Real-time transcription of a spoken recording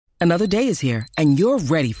Another day is here, and you're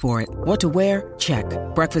ready for it. What to wear? Check.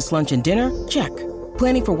 Breakfast, lunch, and dinner? Check.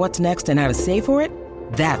 Planning for what's next and how to save for it?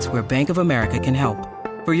 That's where Bank of America can help.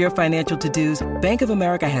 For your financial to-dos, Bank of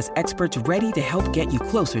America has experts ready to help get you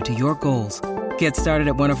closer to your goals. Get started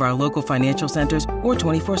at one of our local financial centers or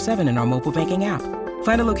 24/7 in our mobile banking app.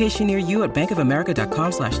 Find a location near you at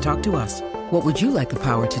bankofamerica.com/talktous. What would you like the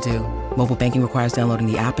power to do? Mobile banking requires downloading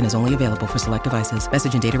the app and is only available for select devices.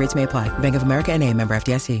 Message and data rates may apply. Bank of America N.A., member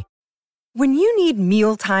FDIC. When you need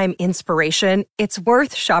mealtime inspiration, it's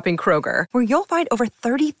worth shopping Kroger, where you'll find over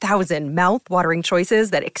 30,000 mouth-watering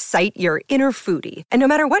choices that excite your inner foodie. And no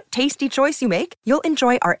matter what tasty choice you make, you'll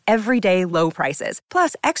enjoy our everyday low prices,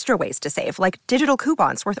 plus extra ways to save, like digital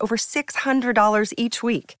coupons worth over $600 each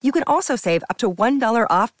week. You can also save up to $1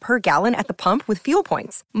 off per gallon at the pump with fuel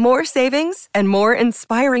points. More savings and more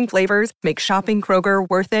inspiring flavors make shopping Kroger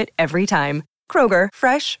worth it every time. Kroger,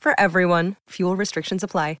 fresh for everyone. Fuel restrictions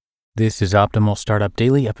apply. This is Optimal Startup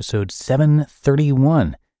Daily, episode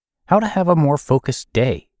 731, How to Have a More Focused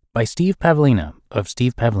Day by Steve Pavlina of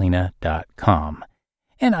stevepavlina.com.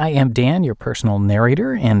 And I am Dan, your personal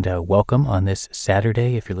narrator, and welcome on this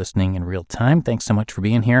Saturday if you're listening in real time. Thanks so much for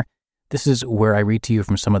being here. This is where I read to you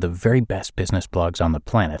from some of the very best business blogs on the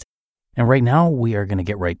planet. And right now, we are going to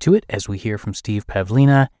get right to it as we hear from Steve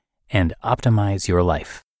Pavlina and Optimize Your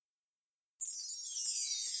Life.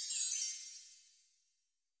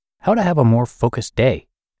 How to Have a More Focused Day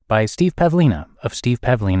by Steve Pavlina of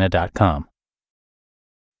stevepavlina.com.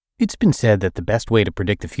 It's been said that the best way to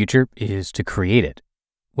predict the future is to create it.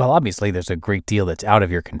 While obviously there's a great deal that's out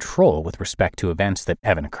of your control with respect to events that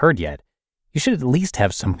haven't occurred yet, you should at least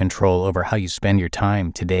have some control over how you spend your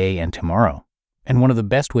time today and tomorrow. And one of the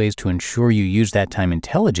best ways to ensure you use that time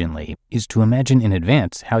intelligently is to imagine in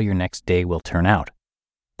advance how your next day will turn out.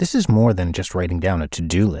 This is more than just writing down a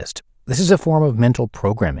to-do list. This is a form of mental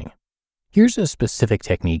programming. Here's a specific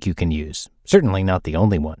technique you can use, certainly not the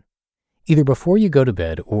only one. Either before you go to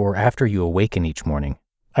bed or after you awaken each morning,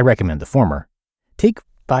 I recommend the former, take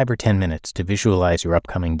 5 or 10 minutes to visualize your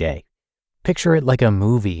upcoming day. Picture it like a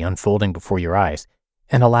movie unfolding before your eyes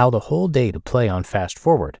and allow the whole day to play on fast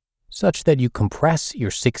forward, such that you compress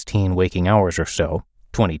your 16 waking hours or so,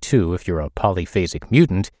 22 if you're a polyphasic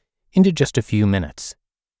mutant, into just a few minutes.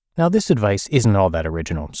 Now, this advice isn't all that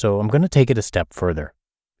original, so I'm going to take it a step further.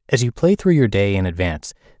 As you play through your day in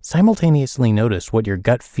advance, simultaneously notice what your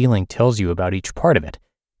gut feeling tells you about each part of it.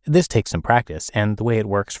 This takes some practice, and the way it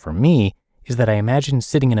works for me is that I imagine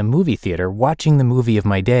sitting in a movie theater watching the movie of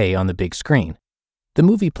my day on the big screen. The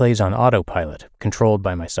movie plays on autopilot, controlled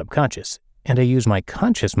by my subconscious, and I use my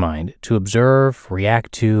conscious mind to observe,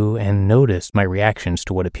 react to, and notice my reactions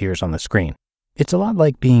to what appears on the screen. It's a lot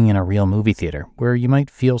like being in a real movie theater, where you might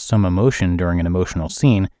feel some emotion during an emotional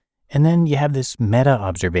scene, and then you have this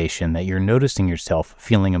meta-observation that you're noticing yourself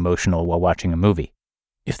feeling emotional while watching a movie.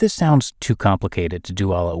 If this sounds too complicated to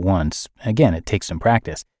do all at once, again, it takes some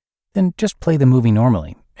practice, then just play the movie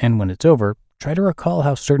normally, and when it's over, try to recall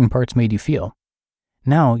how certain parts made you feel.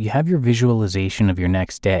 Now you have your visualization of your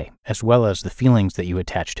next day, as well as the feelings that you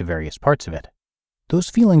attach to various parts of it. Those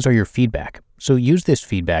feelings are your feedback, so use this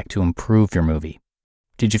feedback to improve your movie.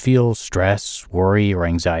 Did you feel stress, worry, or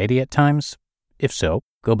anxiety at times? If so,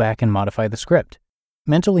 go back and modify the script.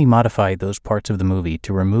 Mentally modify those parts of the movie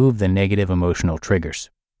to remove the negative emotional triggers.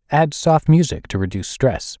 Add soft music to reduce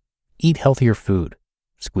stress. Eat healthier food.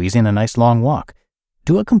 Squeeze in a nice long walk.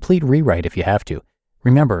 Do a complete rewrite if you have to.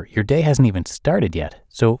 Remember, your day hasn't even started yet,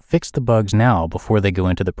 so fix the bugs now before they go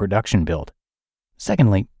into the production build.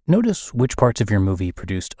 Secondly, notice which parts of your movie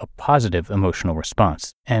produced a positive emotional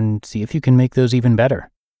response, and see if you can make those even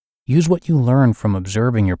better. Use what you learn from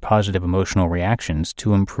observing your positive emotional reactions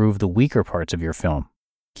to improve the weaker parts of your film.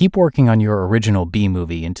 Keep working on your original B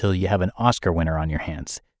movie until you have an Oscar winner on your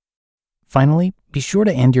hands. Finally, be sure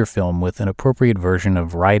to end your film with an appropriate version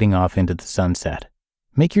of riding off into the sunset.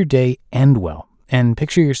 Make your day end well, and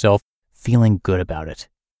picture yourself feeling good about it.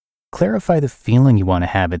 Clarify the feeling you want to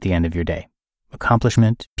have at the end of your day.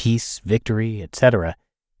 Accomplishment, peace, victory, etc.,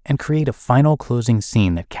 and create a final closing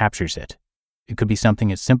scene that captures it. It could be something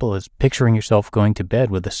as simple as picturing yourself going to bed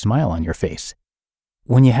with a smile on your face.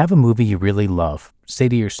 When you have a movie you really love, say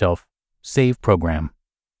to yourself, "Save program."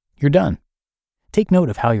 You're done. Take note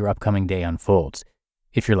of how your upcoming day unfolds.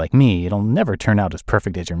 If you're like me, it'll never turn out as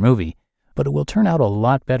perfect as your movie, but it will turn out a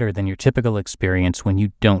lot better than your typical experience when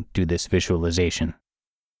you don't do this visualization.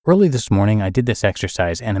 Early this morning, I did this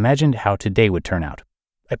exercise and imagined how today would turn out.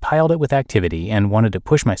 I piled it with activity and wanted to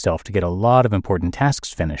push myself to get a lot of important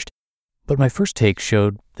tasks finished, but my first take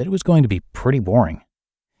showed that it was going to be pretty boring.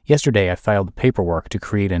 Yesterday, I filed the paperwork to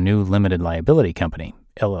create a new limited liability company,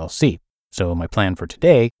 LLC. So my plan for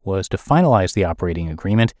today was to finalize the operating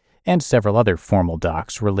agreement and several other formal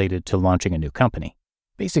docs related to launching a new company.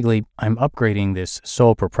 Basically, I'm upgrading this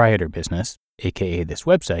sole proprietor business, aka this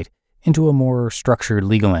website, into a more structured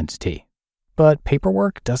legal entity. But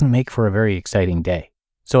paperwork doesn't make for a very exciting day.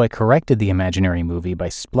 So I corrected the imaginary movie by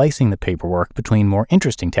splicing the paperwork between more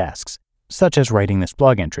interesting tasks, such as writing this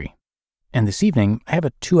blog entry. And this evening, I have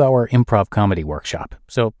a 2-hour improv comedy workshop,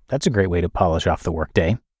 so that's a great way to polish off the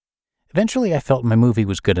workday. Eventually, I felt my movie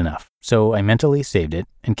was good enough, so I mentally saved it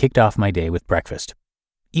and kicked off my day with breakfast.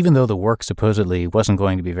 Even though the work supposedly wasn't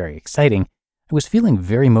going to be very exciting, I was feeling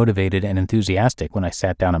very motivated and enthusiastic when I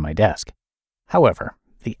sat down at my desk. However,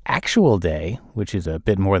 the actual day, which is a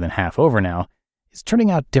bit more than half over now, is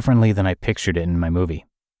turning out differently than I pictured it in my movie.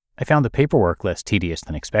 I found the paperwork less tedious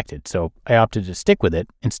than expected, so I opted to stick with it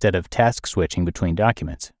instead of task switching between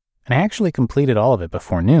documents. And I actually completed all of it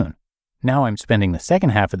before noon. Now I'm spending the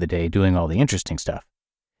second half of the day doing all the interesting stuff.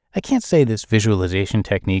 I can't say this visualization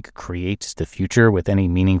technique creates the future with any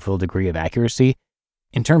meaningful degree of accuracy.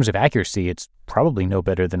 In terms of accuracy, it's probably no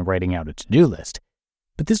better than writing out a to-do list.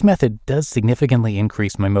 But this method does significantly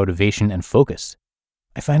increase my motivation and focus.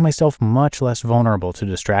 I find myself much less vulnerable to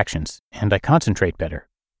distractions, and I concentrate better.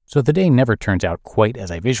 So the day never turns out quite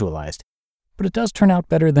as I visualized, but it does turn out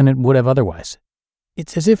better than it would have otherwise.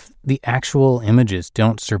 It's as if the actual images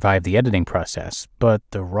don't survive the editing process, but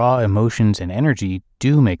the raw emotions and energy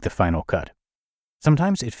do make the final cut.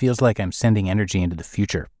 Sometimes it feels like I'm sending energy into the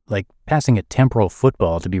future, like passing a temporal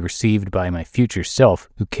football to be received by my future self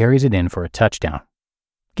who carries it in for a touchdown.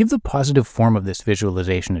 Give the positive form of this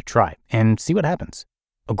visualization a try and see what happens.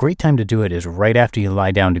 A great time to do it is right after you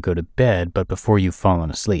lie down to go to bed, but before you've fallen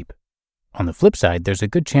asleep. On the flip side, there's a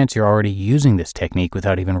good chance you're already using this technique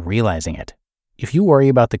without even realizing it. If you worry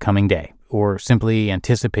about the coming day, or simply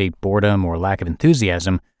anticipate boredom or lack of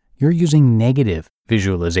enthusiasm, you're using negative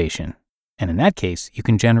visualization. And in that case, you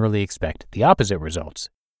can generally expect the opposite results.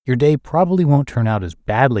 Your day probably won't turn out as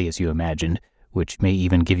badly as you imagined, which may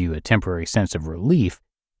even give you a temporary sense of relief,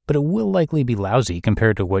 but it will likely be lousy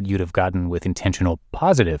compared to what you'd have gotten with intentional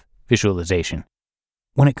positive visualization.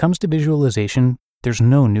 When it comes to visualization, there's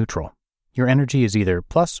no neutral. Your energy is either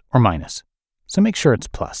plus or minus, so make sure it's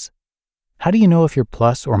plus. How do you know if you're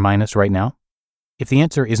plus or minus right now? If the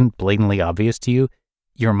answer isn't blatantly obvious to you,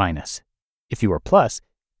 you're minus. If you were plus,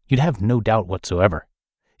 you'd have no doubt whatsoever.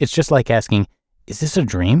 It's just like asking, is this a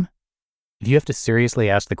dream? If you have to seriously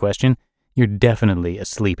ask the question, you're definitely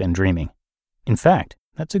asleep and dreaming. In fact,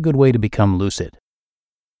 that's a good way to become lucid.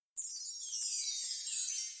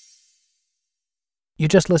 You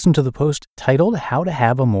just listened to the post titled How to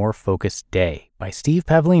Have a More Focused Day by Steve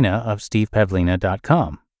Pavlina of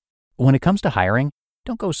stevepavlina.com. When it comes to hiring,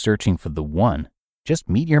 don't go searching for the one. Just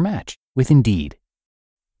meet your match with Indeed.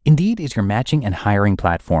 Indeed is your matching and hiring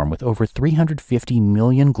platform with over 350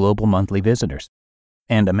 million global monthly visitors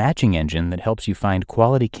and a matching engine that helps you find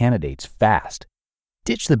quality candidates fast.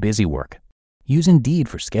 Ditch the busy work. Use Indeed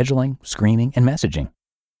for scheduling, screening, and messaging.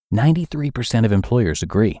 93% of employers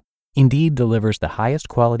agree. Indeed delivers the highest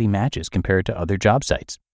quality matches compared to other job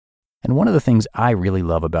sites. And one of the things I really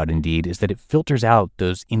love about Indeed is that it filters out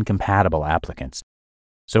those incompatible applicants.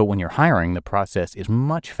 So when you're hiring, the process is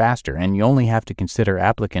much faster and you only have to consider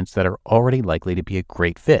applicants that are already likely to be a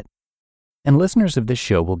great fit. And listeners of this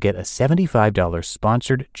show will get a $75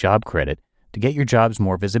 sponsored job credit to get your jobs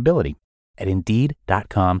more visibility at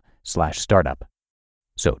Indeed.com/startup.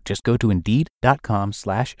 So just go to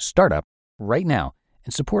Indeed.com/startup right now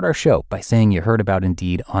and support our show by saying you heard about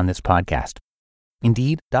Indeed on this podcast.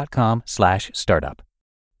 Indeed.com/startup.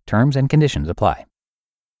 Terms and conditions apply.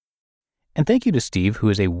 And thank you to Steve, who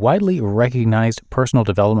is a widely recognized personal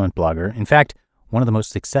development blogger, in fact, one of the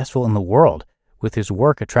most successful in the world, with his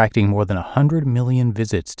work attracting more than 100 million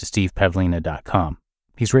visits to stevepavlina.com.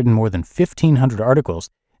 He's written more than 1,500 articles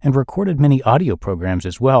and recorded many audio programs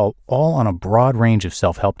as well, all on a broad range of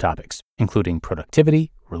self-help topics, including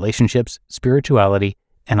productivity, relationships, spirituality,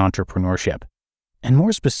 and entrepreneurship. And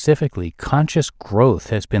more specifically, conscious growth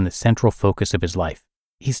has been the central focus of his life.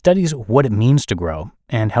 He studies what it means to grow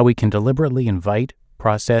and how we can deliberately invite,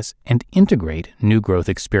 process, and integrate new growth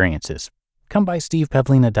experiences. Come by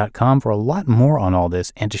stevepavlina.com for a lot more on all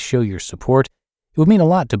this and to show your support. It would mean a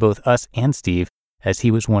lot to both us and Steve, as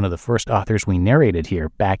he was one of the first authors we narrated here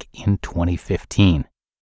back in 2015.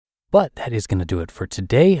 But that is going to do it for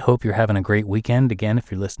today. Hope you're having a great weekend, again,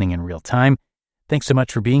 if you're listening in real time. Thanks so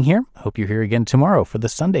much for being here. Hope you're here again tomorrow for the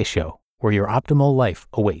Sunday show, where your optimal life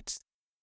awaits.